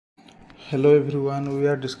Hello everyone, we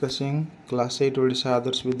are discussing Class 8 Odisha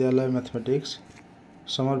Adarsh Vidyalaya Mathematics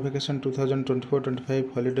Summer Vacation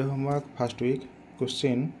 2024-25 Holiday Homework First Week.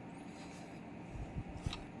 Question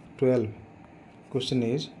 12. Question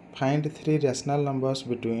is, find three rational numbers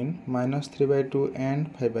between -3/2 and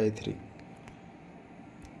 5/3.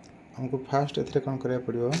 हमको fast एथरे कौन करिया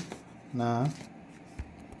पड़ियो ना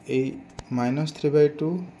ए -3/2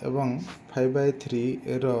 एवं 5/3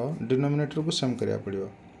 रो denominator को same करिया पड़ियो।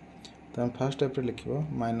 तो हम fast step लिखिबो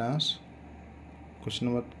minus question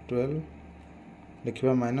number 12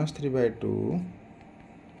 लिखिबा -3/2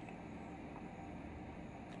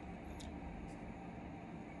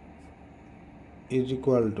 is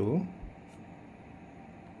equal to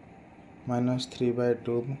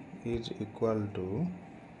 -3/2 is equal to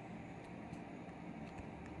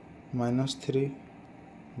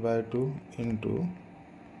 -3/2 into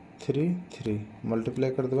 3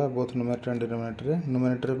 multiply कर देबा बोथ न्यूमरेटर एंड डिनोमिनेटर रे।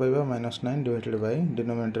 न्यूमरेटर पाइबा -9 डिवाइडेड बाय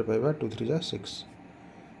डिनोमिनेटर पाइबा 2 3 जा 6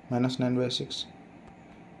 -9/6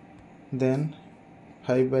 then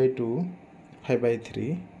 5/3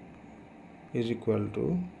 is equal to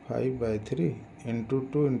 5/3 into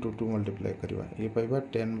 2 into 2 multiply करवा ये पाइबा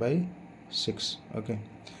 10/6। ओके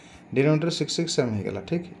डिनोमिनेटर 6 6 सेम हो गला।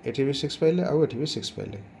 ठीक एठी भी 6 पाइले आ एठी भी 6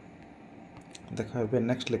 पाइले। देखा A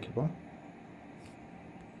next लिखिबो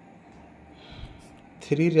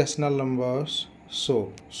three rational numbers so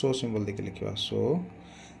symbol देके लिखिबा so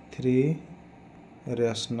three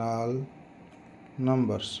rational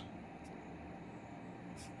numbers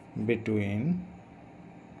between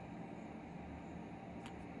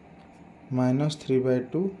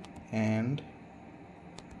 -3/2 and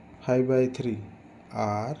 5/3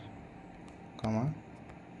 are comma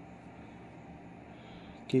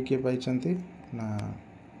के पाइछंती ना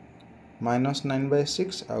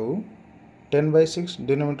 -9/6 आउ 10/6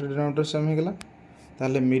 डिनोमिनेटर सेम हो गला।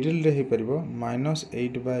 ताले मिडिल रे ही परबो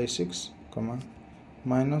 -8/6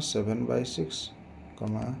 -7/6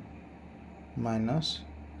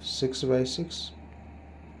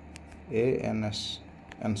 -6/6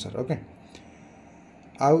 आंसर। ओके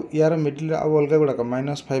आउ यार मिडिल रे आउ अलग गुडा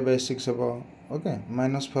 -5/6 हेबो। ओके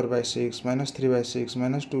 -4/6 -3/6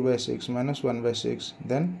 -2/6 -1/6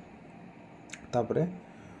 देन तापरे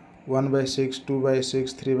 1/6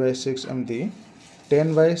 2/6 3/6 एमती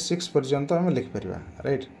 10/6 पर्यंत आम लिखिपर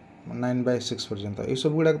राइट 9/6 पर्यंत ये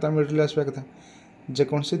सब गुड़ा तो मिडिल आसवा कथा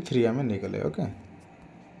जेकोसी 3 आम नहीं गले। ओके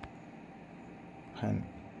फाइन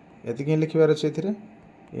ये लिखार अच्छे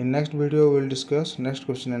in next video will discuss next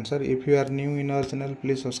question answer. If you are new in our channel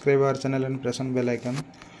please subscribe our channel and press on bell icon.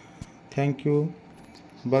 Thank you.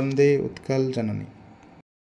 Vande Utkal Janani.